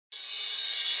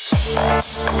So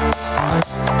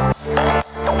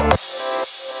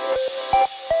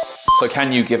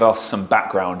can you give us some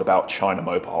background about China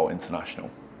Mobile International?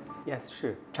 Yes,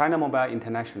 sure. China Mobile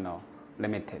International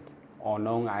Limited, or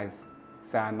known as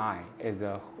CMI, is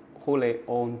a wholly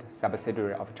owned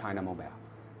subsidiary of China Mobile.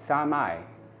 CMI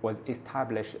was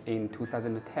established in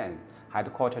 2010,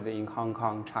 headquartered in Hong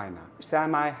Kong, China.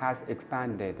 CMI has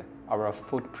expanded our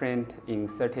footprint in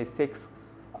 36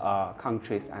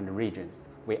 countries and regions.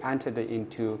 We entered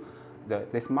into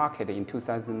this market in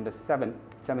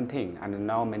 2017 and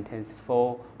now maintains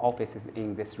 4 offices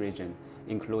in this region,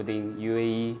 including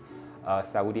UAE,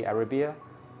 Saudi Arabia,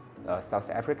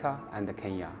 South Africa, and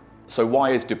Kenya. So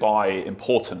why is Dubai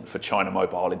important for China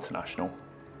Mobile International?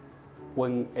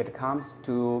 When it comes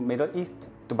to Middle East,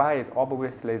 Dubai is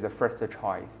obviously the first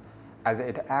choice, as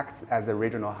it acts as a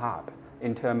regional hub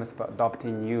in terms of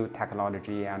adopting new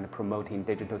technology and promoting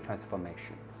digital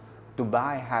transformation.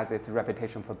 Dubai has its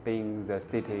reputation for being the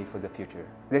city for the future.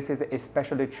 This is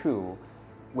especially true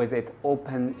with its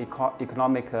open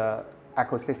economic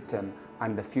ecosystem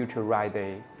and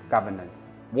future-ready governance.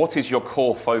 What is your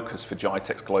core focus for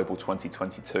GITEX Global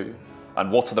 2022? And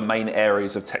what are the main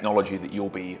areas of technology that you'll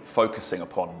be focusing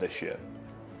upon this year?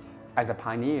 As a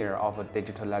pioneer of a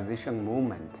digitalization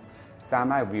movement,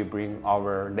 CMI will bring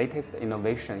our latest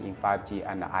innovation in 5G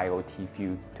and IoT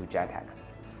fields to GITEX.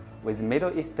 With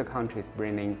Middle East countries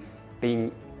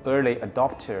being early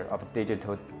adopter of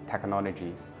digital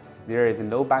technologies, there is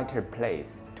no better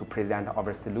place to present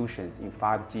our solutions in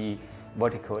 5G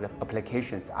vertical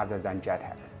applications other than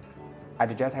GITEX.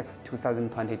 At GITEX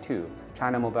 2022,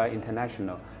 China Mobile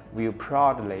International will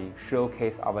proudly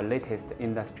showcase our latest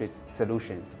industry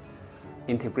solutions,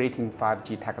 integrating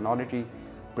 5G technology,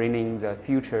 bringing the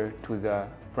future to the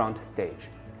front stage.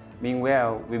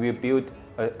 Meanwhile, we will build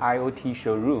an IoT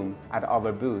showroom at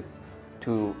our booth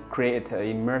to create an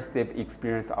immersive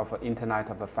experience of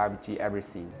Internet of 5G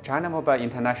everything. China Mobile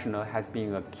International has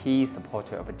been a key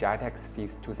supporter of GITEX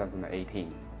since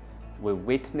 2018. We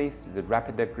witness the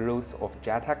rapid growth of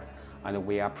GITEX, and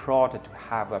we are proud to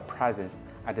have a presence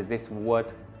at this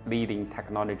world-leading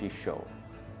technology show.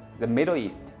 The Middle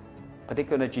East,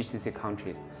 particularly GCC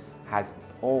countries, has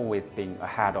always been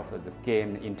ahead of the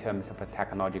game in terms of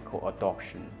technological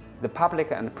adoption. The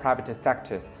public and private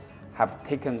sectors have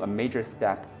taken a major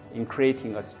step in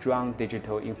creating a strong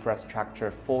digital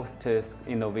infrastructure, fosters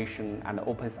innovation, and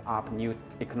opens up new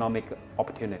economic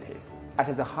opportunities.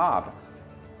 At the hub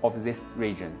of this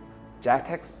region,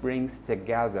 GITEX brings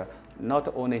together not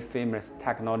only famous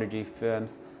technology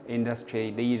firms,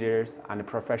 industry leaders, and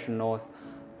professionals,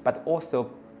 but also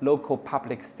local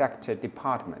public sector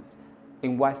departments,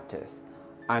 investors,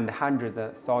 and hundreds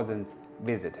of thousands of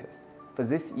visitors. For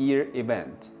this year's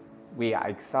event, we are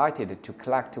excited to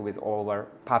collect with our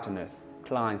partners,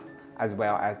 clients, as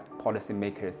well as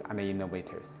policymakers and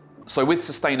innovators. So with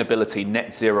sustainability,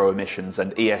 net zero emissions,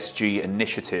 and ESG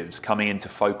initiatives coming into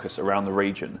focus around the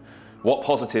region, what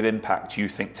positive impact do you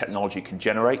think technology can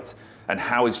generate, and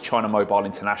how is China Mobile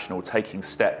International taking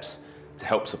steps to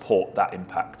help support that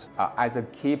impact? As a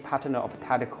key partner of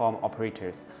telecom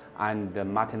operators and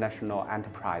multinational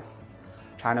enterprises,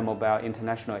 China Mobile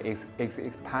International is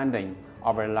expanding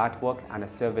our network and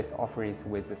service offerings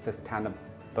with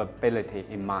sustainability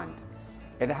in mind.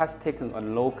 It has taken a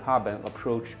low-carbon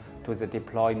approach to the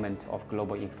deployment of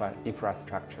global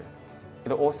infrastructure.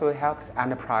 It also helps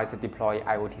enterprises deploy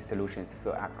IoT solutions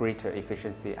for greater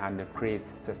efficiency and creates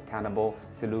sustainable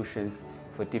solutions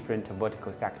for different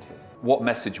vertical sectors. What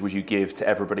message would you give to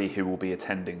everybody who will be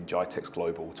attending GITEX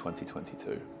Global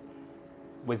 2022?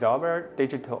 With our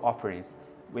digital offerings,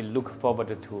 we look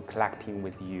forward to collecting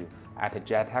with you at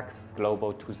GITEX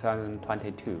Global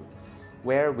 2022,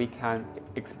 where we can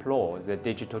explore the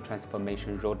digital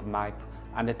transformation roadmap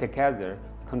and together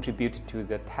contribute to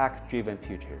the tech-driven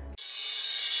future.